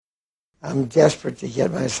I'm desperate to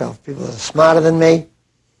get myself people that are smarter than me.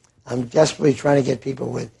 I'm desperately trying to get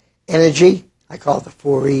people with energy. I call it the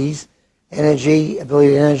 4 E's. Energy,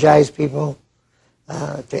 ability to energize people,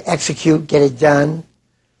 to execute, get it done,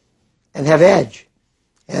 and have edge.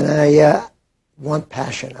 And I want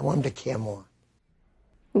passion. I want them to care more.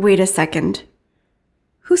 Wait a second.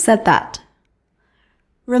 Who said that?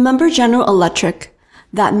 Remember General Electric,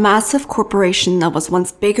 that massive corporation that was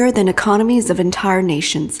once bigger than economies of entire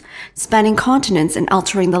nations, spanning continents and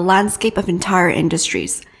altering the landscape of entire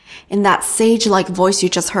industries. In that sage-like voice you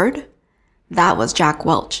just heard? That was Jack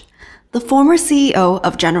Welch, the former CEO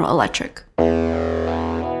of General Electric.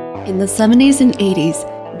 In the 70s and 80s,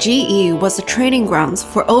 GE was the training grounds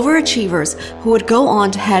for overachievers who would go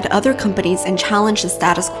on to head other companies and challenge the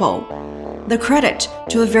status quo. The credit,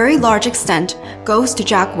 to a very large extent, goes to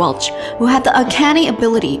Jack Welch, who had the uncanny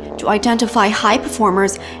ability to identify high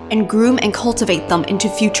performers and groom and cultivate them into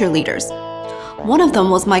future leaders. One of them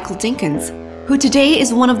was Michael Dinkins, who today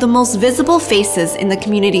is one of the most visible faces in the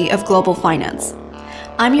community of global finance.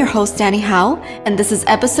 I'm your host, Danny Howe, and this is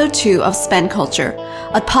episode 2 of Spend Culture,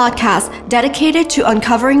 a podcast dedicated to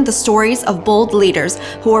uncovering the stories of bold leaders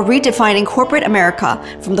who are redefining corporate America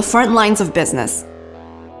from the front lines of business.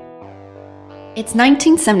 It's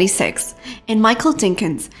 1976, and Michael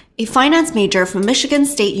Dinkins, a finance major from Michigan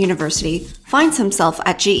State University, finds himself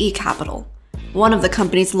at GE Capital, one of the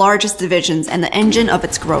company's largest divisions and the engine of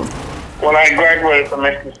its growth. When I graduated from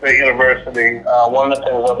Michigan State University, one of the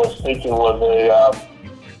things I was seeking was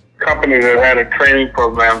a company that had a training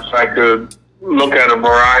program so I could look at a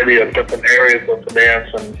variety of different areas of finance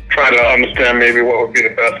and try to understand maybe what would be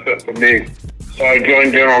the best fit for me. So I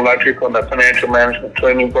joined General Electric on the financial management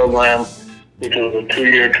training program, which was a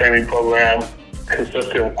 2-year training program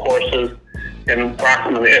consisting of courses and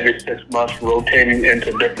approximately every 6 months rotating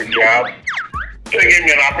into different jobs. They gave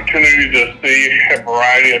me an opportunity to see a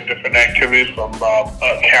variety of different activities from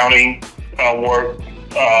accounting work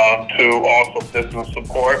to also business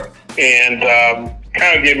support, and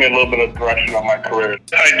kind of gave me a little bit of direction on my career.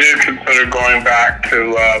 I did consider going back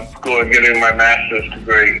to school and getting my master's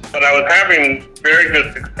degree, but I was having very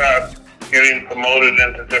good success getting promoted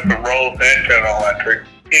into different roles at General Electric,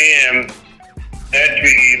 and at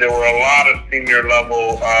GE there were a lot of senior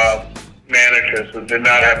level managers who did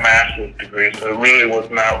not have master's degrees, so it really was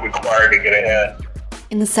not required to get ahead.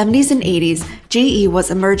 In the 70s and 80s, GE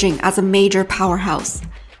was emerging as a major powerhouse.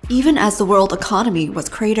 Even as the world economy was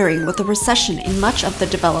cratering with a recession in much of the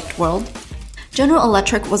developed world, General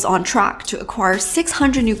Electric was on track to acquire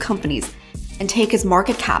 600 new companies and take its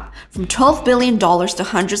market cap from $12 billion to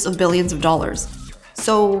hundreds of billions of dollars.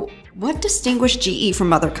 So, what distinguished GE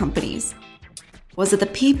from other companies? Was it the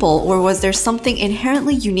people, or was there something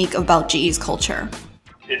inherently unique about GE's culture?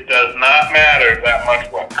 It does not matter that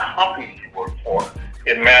much what company you work for.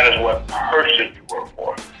 It matters what person you work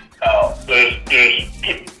for. There's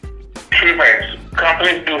two things.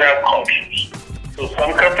 Companies do have cultures. So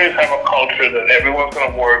some companies have a culture that everyone's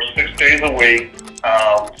going to work 6 days a week,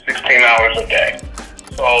 16 hours a day.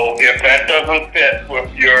 So if that doesn't fit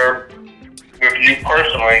with you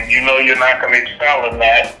personally, you know you're not going to excel in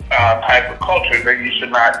that type of culture, then you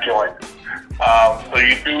should not join. So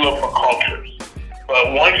you do look for cultures.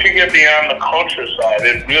 But once you get beyond the culture side,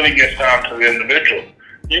 it really gets down to the individual.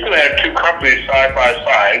 You can have two companies side by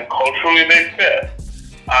side. Culturally, they fit.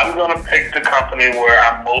 I'm going to pick the company where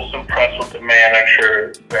I'm most impressed with the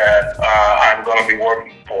manager that I'm going to be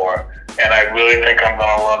working for, and I really think I'm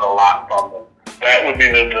going to learn a lot from them. That would be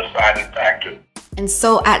the deciding factor. And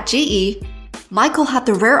so at GE, Michael had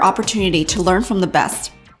the rare opportunity to learn from the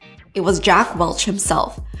best. It was Jack Welch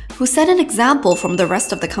himself who set an example from the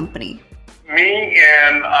rest of the company. Me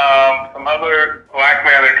and some other black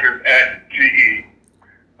managers at GE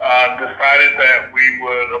decided that we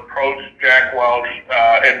would approach Jack Welch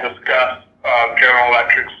and discuss General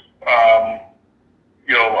Electric's, I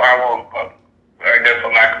guess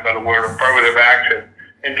for lack of a better word, affirmative action.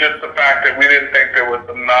 And just the fact that we didn't think there was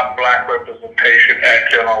enough black representation at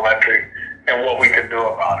General Electric and what we could do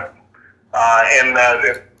about it. And that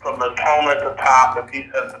if from the tone at the top, if he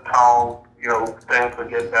set the tone, things would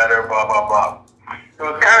get better, blah, blah, blah. It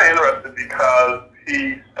was kind of interesting because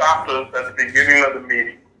he stopped us at the beginning of the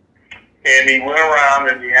meeting. And he went around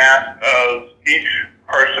and he asked each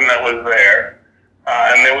person that was there,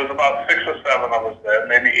 and there was about 6 or 7 of us there,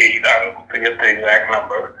 maybe 8, I don't forget the exact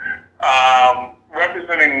number,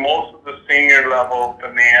 representing most of the senior level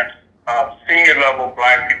finance, senior level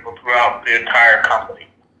black people throughout the entire company.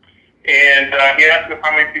 And he asked us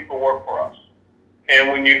how many people work for us. And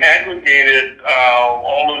when you aggregated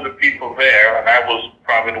all of the people there, and I was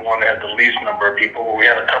probably the one that had the least number of people, but we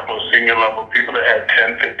had a couple of senior level people that had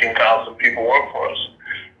 10, 15,000 people work for us.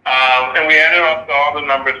 And we added up all the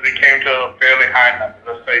numbers, we came to a fairly high number,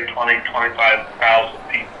 let's say 20,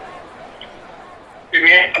 25,000 people.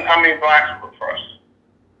 We asked him how many blacks work for us.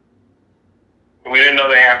 We didn't know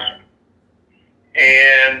the answer.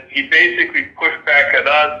 And he basically pushed back at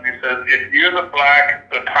us and he says, if you're the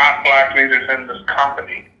top black leaders in this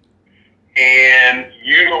company, and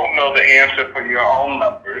you don't know the answer for your own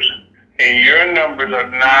numbers, and your numbers are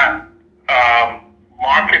not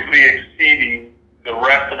markedly exceeding the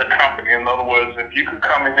rest of the company. In other words, if you could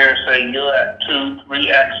come in here and say you're at 2,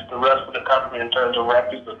 3x the rest of the company in terms of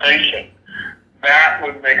representation, that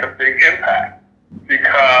would make a big impact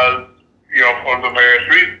because, for the various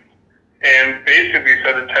reasons. And basically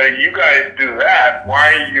said, until you guys do that,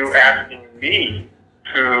 why are you asking me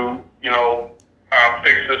to,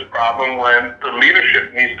 fix this problem when the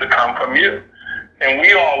leadership needs to come from you? And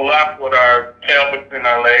we all left with our tail between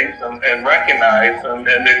our legs and recognized, and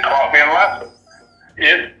they taught me a lesson.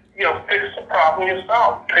 Fix the problem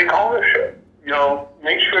yourself. Take ownership.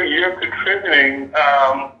 Make sure you're contributing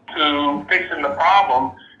to fixing the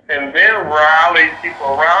problem, and then rally people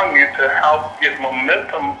around you to help get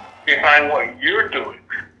momentum behind what you're doing.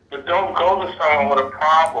 But don't go to someone with a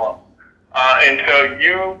problem until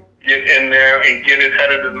you get in there and get it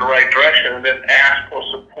headed in the right direction, and then ask for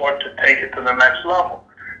support to take it to the next level.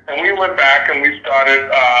 And we went back and we started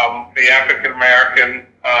the African American,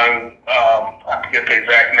 I forget the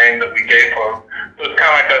exact name that we gave her. It was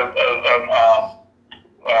kind of like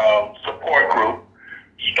a support group.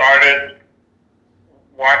 Started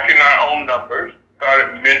watching our own numbers,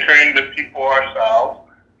 started mentoring the people ourselves,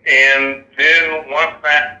 and then once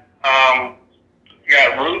that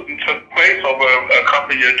got root and took place over a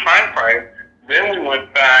couple of year time frame, then we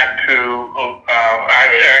went back to,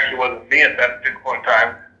 I actually wasn't me at that particular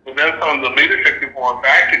time, but then some of the leadership people went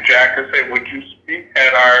back to Jack and said, would you speak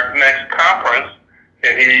at our next conference?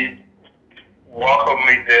 And he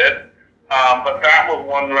welcomely did. But that was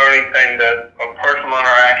one learning thing, that a personal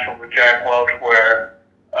interaction with Jack Welch where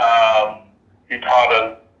he taught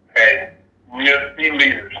us, hey, we have to be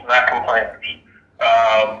leaders, not complainers.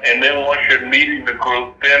 And then once you're leading the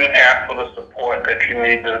group, then ask for the support that you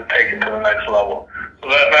need to take it to the next level. So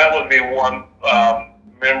that would be one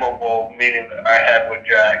memorable meeting that I had with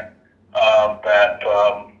Jack.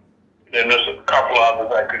 And there's a couple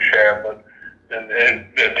others I could share, but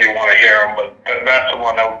if you want to hear them, but that's the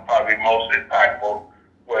one that was probably most impactful,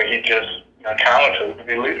 where he just challenged us to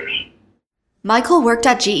be leaders. Michael worked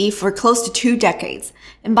at GE for close to 2 decades,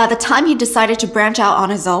 and by the time he decided to branch out on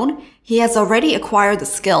his own, he has already acquired the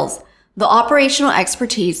skills, the operational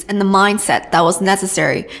expertise, and the mindset that was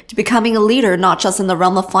necessary to becoming a leader not just in the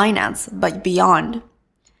realm of finance, but beyond.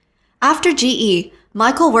 After GE,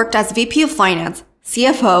 Michael worked as VP of Finance,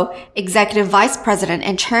 CFO, Executive Vice President,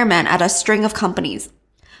 and Chairman at a string of companies.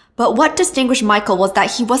 But what distinguished Michael was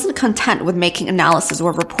that he wasn't content with making analysis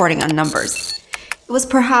or reporting on numbers. It was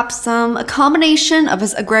perhaps a combination of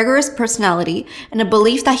his egregious personality and a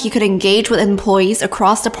belief that he could engage with employees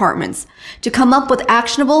across departments to come up with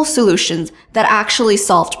actionable solutions that actually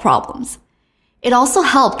solved problems. It also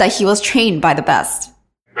helped that he was trained by the best.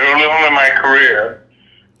 Early on in my career,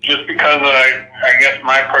 just because I guess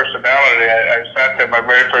my personality, I sat there, my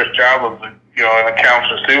very first job was an accounts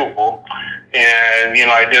receivable, and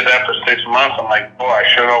I did that for 6 months. I'm like, boy, I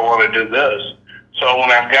sure don't want to do this. So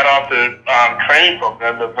when I got off the training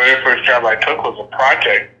program, the very first job I took was a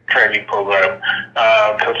project training program,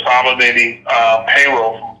 consolidating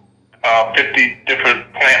payroll from 50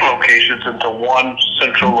 different plant locations into one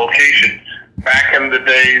central location. Back in the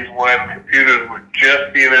days when computers were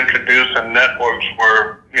just being introduced and networks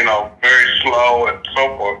were, very slow and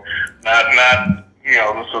so forth. Not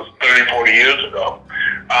this was 30, 40 years ago.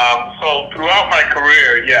 So throughout my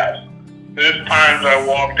career, yes. There's times I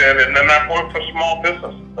walked in, and then I've worked for small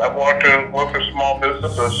businesses. I've worked for small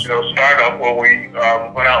businesses, startup, where we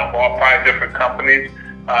went out and bought 5 different companies,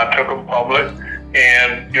 took them public,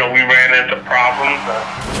 and, we ran into problems.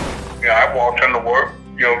 And, I walked into work,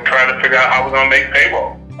 trying to figure out how we're going to make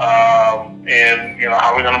payroll, and,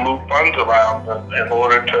 how we're going to move funds around in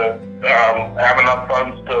order to have enough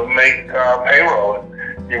funds to make payroll.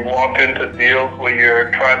 You walk into deals where you're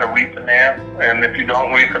trying to refinance, and if you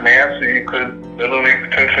don't refinance, you could literally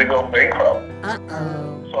potentially go bankrupt.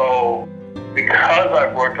 So, because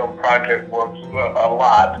I've worked on project works a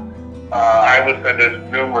lot, I would say there's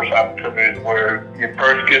numerous opportunities where you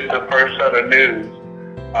first get the first set of news,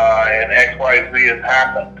 and XYZ has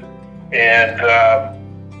happened, and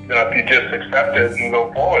if you just accept it and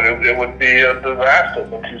go forward, it would be a disaster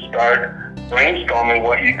if you start brainstorming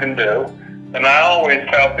what you can do. And I always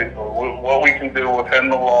tell people what we can do within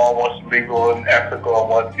the law, what's legal and ethical, and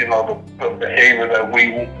what, the behavior that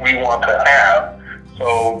we want to have.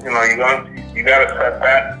 So, you got to set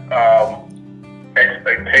that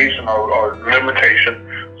expectation or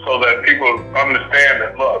limitation so that people understand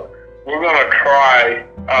that, look, we're going to try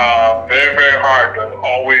very, very hard to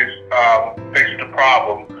always fix the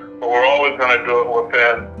problem, but we're always going to do it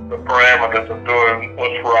within the parameters of doing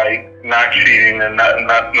what's right, not cheating, and nothing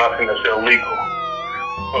that's illegal.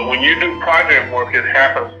 But when you do project work, it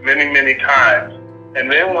happens many, many times.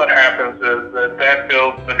 And then what happens is that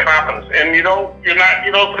builds the confidence. And you don't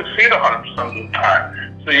succeed 100% of the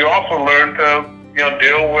time. So you also learn to,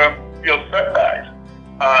 deal with your setbacks.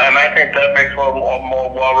 And I think that makes a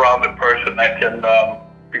more well-rounded person that can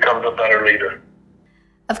become a better leader.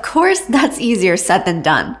 Of course, that's easier said than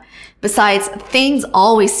done. Besides, things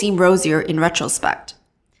always seem rosier in retrospect.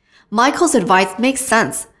 Michael's advice makes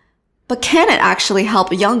sense, but can it actually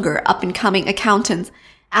help younger, up-and-coming accountants,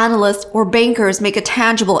 analysts, or bankers make a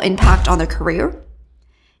tangible impact on their career?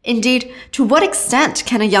 Indeed, to what extent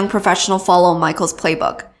can a young professional follow Michael's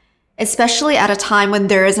playbook, especially at a time when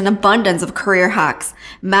there is an abundance of career hacks,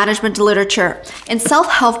 management literature, and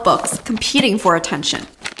self-help books competing for attention?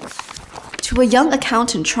 To a young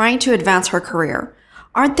accountant trying to advance her career,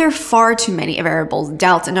 aren't there far too many variables,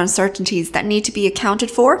 doubts, and uncertainties that need to be accounted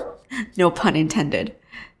for? No pun intended.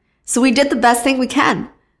 So we did the best thing we can.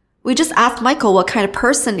 We just asked Michael what kind of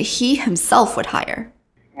person he himself would hire.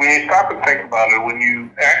 When you stop and think about it, when you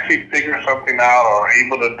actually figure something out or are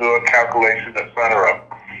able to do a calculation, etc.,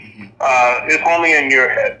 it's only in your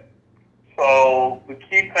head. So the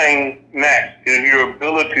key thing next is your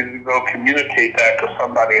ability to go communicate that to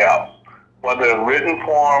somebody else, whether in written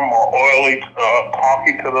form or orally,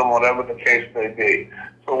 talking to them, whatever the case may be.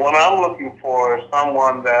 So what I'm looking for is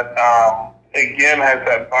someone that, again, has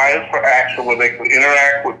that bias for action where they can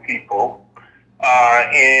interact with people,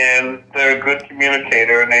 and they're a good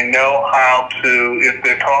communicator, and they know how to, if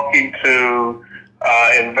they're talking to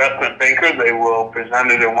investment banker, they will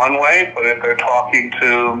present it in one way, but if they're talking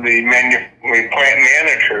to the plant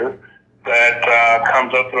manager that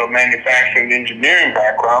comes up through a manufacturing engineering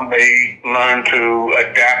background, they learn to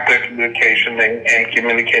adapt their communication and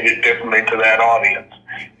communicate it differently to that audience.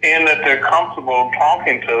 And that they're comfortable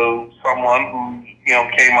talking to someone who,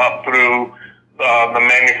 came up through the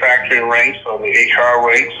manufacturing ranks or the HR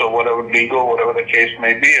ranks or whatever legal, whatever the case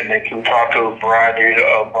may be, and they can talk to a variety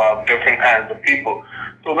of different kinds of people.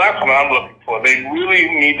 So that's what I'm looking for. They really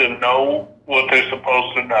need to know what they're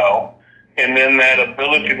supposed to know, and then that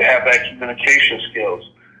ability to have that communication skills.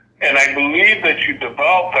 And I believe that you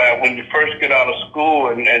develop that when you first get out of school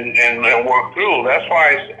and work through. That's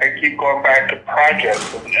why I keep going back to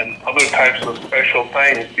projects and other types of special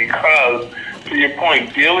things, because, to your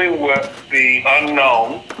point, dealing with the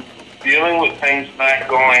unknown, dealing with things not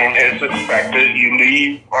going as expected, you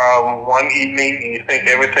leave one evening and you think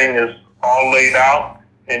everything is all laid out,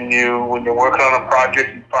 and when you're working on a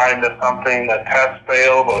project, you find that a test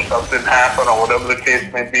failed or something happened or whatever the case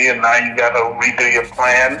may be, and now you got to redo your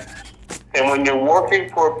plan. And when you're working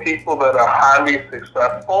for people that are highly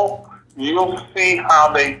successful, you'll see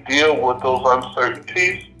how they deal with those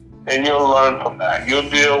uncertainties, and you'll learn from that. You'll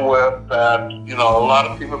deal with that. A lot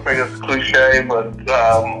of people think it's cliche, but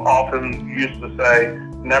often used to say,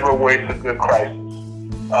 never waste a good crisis.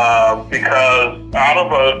 Because out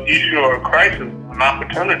of an issue or a crisis is an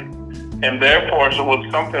opportunity. And therefore, so when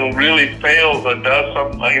something really fails or does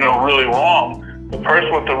something, really wrong, the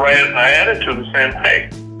person with the right attitude is saying, hey,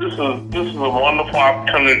 this is a wonderful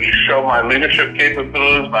opportunity to show my leadership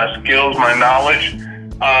capabilities, my skills, my knowledge.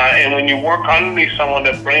 And when you work underneath someone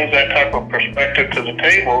that brings that type of perspective to the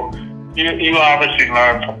table, you obviously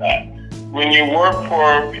learn from that. When you work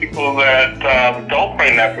for people that don't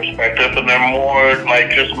bring that perspective, and they're more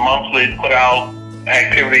like just monthly put out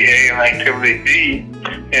activity A and activity B,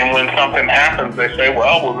 and when something happens, they say,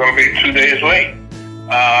 well, we're going to be 2 days late.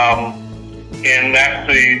 And that's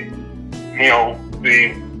the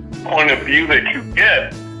point of view that you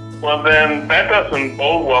get. Well, then that doesn't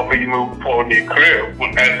bode well for you moving forward in your career.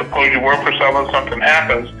 As opposed to work for someone, something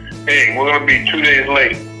happens, hey, we're going to be 2 days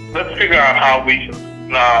late. Let's figure out how we can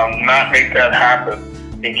not make that happen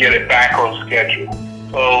and get it back on schedule.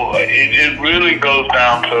 So it really goes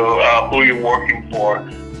down to who you're working for.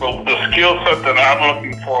 But the skill set that I'm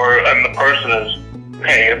looking for in the person is,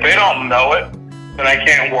 hey, if they don't know it, then I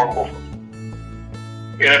can't work with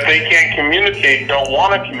them. And if they can't communicate, don't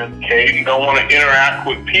want to communicate, and don't want to interact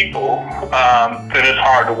with people, then it's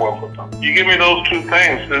hard to work with them. You give me those two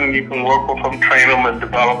things, then you can work with them, train them, and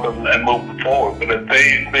develop them, and move them forward. But if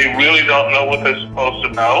they really don't know what they're supposed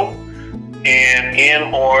to know,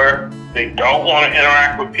 or they don't want to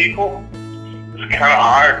interact with people, it's kind of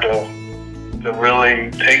hard to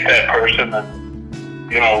really take that person and,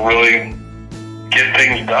 really get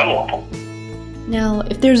things done with them. Now,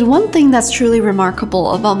 if there's one thing that's truly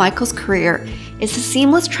remarkable about Michael's career, it's the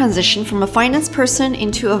seamless transition from a finance person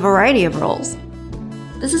into a variety of roles.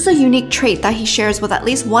 This is a unique trait that he shares with at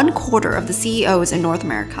least 1/4 of the CEOs in North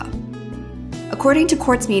America. According to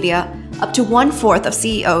Quartz Media, up to 1/4 of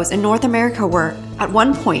CEOs in North America were, at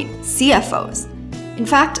one point, CFOs. In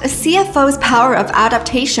fact, a CFO's power of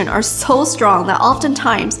adaptation are so strong that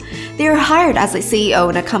oftentimes they are hired as a CEO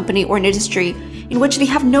in a company or an industry in which they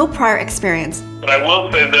have no prior experience. But I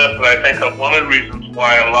will say this, that I think that one of the reasons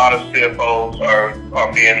why a lot of CFOs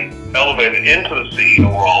are being elevated into the CEO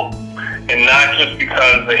role, and not just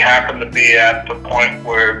because they happen to be at the point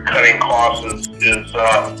where cutting costs is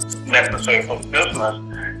necessary for the business,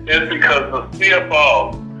 is because the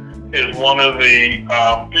CFO is one of the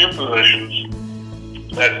few positions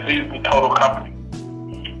that sees the total company.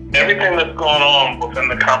 Everything that's going on within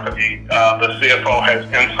the company, the CFO has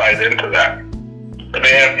insight into that. And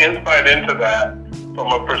they have insight into that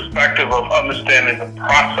from a perspective of understanding the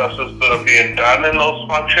processes that are being done in those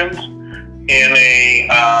functions, in a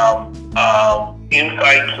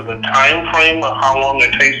insight to the time frame of how long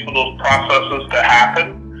it takes for those processes to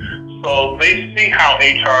happen. So they see how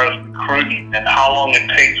HR is recruiting and how long it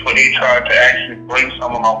takes for HR to actually bring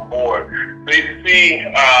someone on board. They see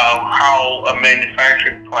how a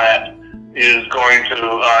manufacturing plant is going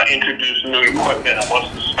to introduce new equipment and what's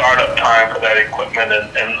the startup time for that equipment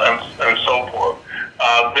and so forth.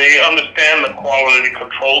 They understand the quality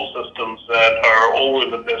control systems that are over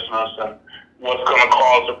the business and what's going to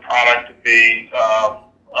cause a product to be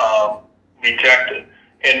rejected.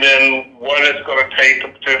 And then what it's going to take to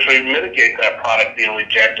potentially mitigate that product being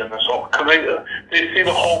rejected and so on. Because they see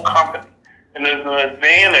the whole company. And there's an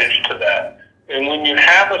advantage to that. And when you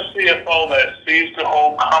have a CFO that sees the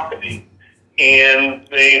whole company, and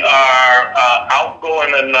they are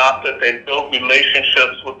outgoing enough that they build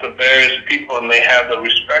relationships with the various people and they have the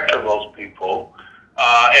respect of those people,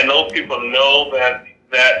 and those people know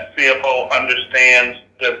that CFO understands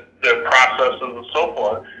their processes and so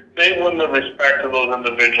forth, they win the respect of those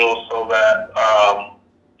individuals so that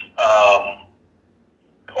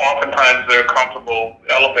oftentimes they're comfortable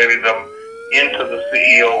elevating them into the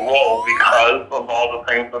CEO role because of all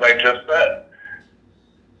the things that I just said.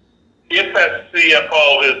 If that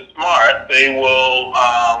CFO is smart, they will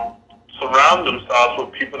surround themselves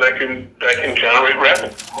with people that can generate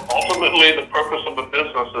revenue. Ultimately, the purpose of the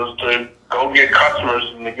business is to go get customers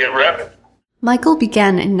and to get revenue. Michael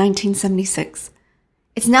began in 1976.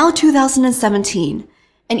 It's now 2017,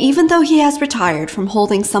 and even though he has retired from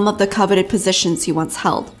holding some of the coveted positions he once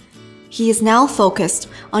held, he is now focused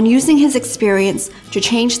on using his experience to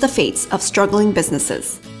change the fates of struggling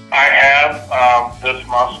businesses. I have this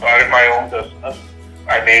month started my own business.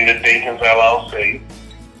 I named it Dinkins LLC.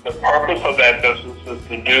 The purpose of that business is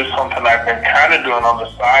to do something I've been kind of doing on the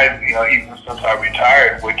side, even since I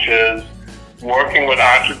retired, which is working with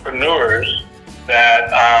entrepreneurs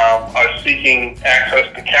that are seeking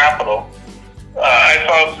access to capital. I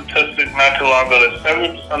saw a statistic not too long ago that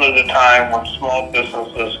 70% of the time when small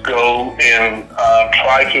businesses go and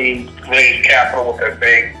try to raise capital with their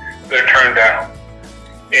bank, they're turned down.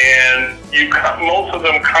 And most of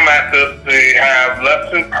them come at this, they have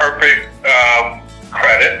less than perfect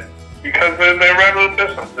credit because they're regular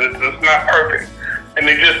businesses. It's not perfect. And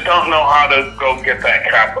they just don't know how to go get that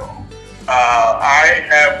capital. I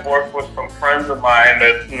have worked with some friends of mine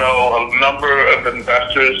that know a number of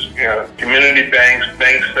investors, community banks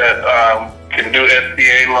that can do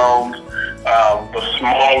SBA loans, the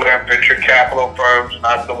smaller venture capital firms,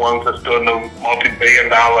 not the ones that's doing the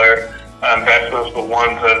multi-billion-dollar investments, the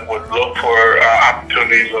ones that would look for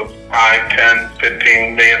opportunities of $5, $10,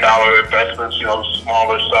 $15 million investments,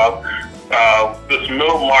 smaller stuff. This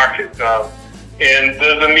middle market, and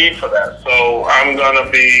there's a need for that. So I'm going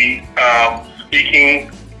to be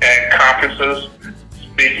speaking at conferences,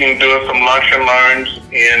 doing some lunch and learns,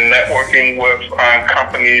 and networking with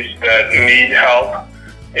companies that need help.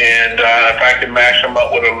 And if I can match them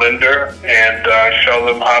up with a lender and show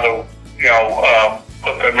them how to,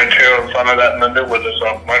 put the material in front of that lender where there's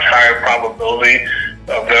a much higher probability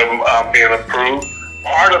of them being approved.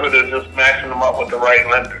 Part of it is just matching them up with the right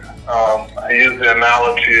lender. I use the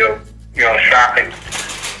analogy of, shopping.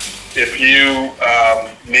 if you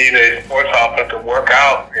need a sports outfit to work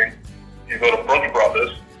out and you go to Brooks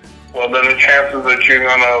Brothers, well, then the chances that you're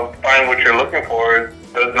going to find what you're looking for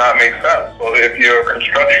does not make sense. So if you're a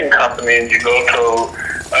construction company and you go to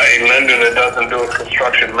a lender that doesn't do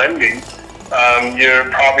construction lending, you're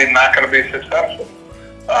probably not going to be successful.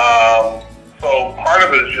 So part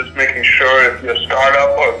of it is just making sure if you're a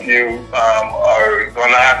startup or if you are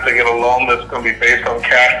going to have to get a loan that's going to be based on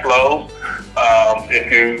cash flows, if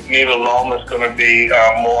you need a loan that's going to be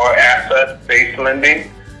more asset-based lending,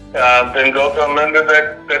 then go to a lender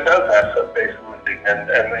that does asset-based lending and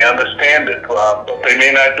they understand it. But they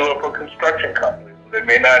may not do it for construction companies. They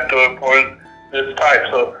may not do it for this type.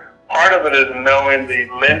 So part of it is knowing the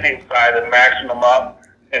lending side and matching them up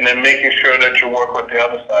and then making sure that you work with the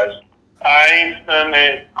other sides. I spend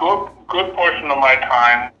a good portion of my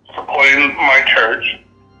time supporting my church.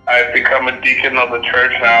 I've become a deacon of the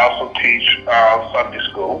church and I also teach Sunday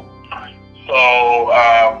school. So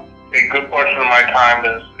a good portion of my time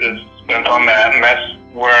is spent on that, and that's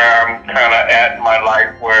where I'm kind of at in my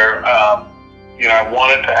life where, I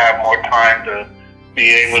wanted to have more time to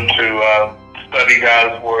be able to study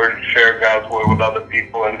God's Word, share God's Word with other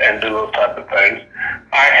people, and do those type of things.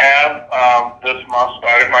 I have this month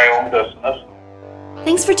started my own business.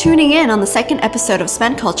 Thanks for tuning in on the second episode of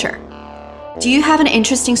Spend Culture. Do you have an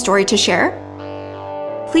interesting story to share?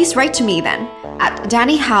 Please write to me then at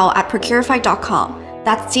dannyhow@procurify.com.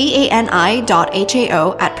 That's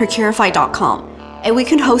DANI.HAO@procurify.com, and we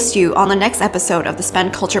can host you on the next episode of the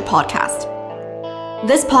Spend Culture podcast.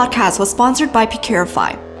 This podcast was sponsored by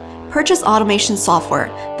Procurify, purchase automation software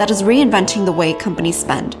that is reinventing the way companies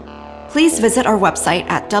spend. Please visit our website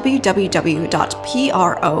at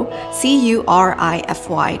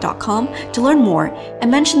www.procurify.com to learn more and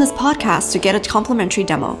mention this podcast to get a complimentary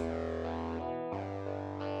demo.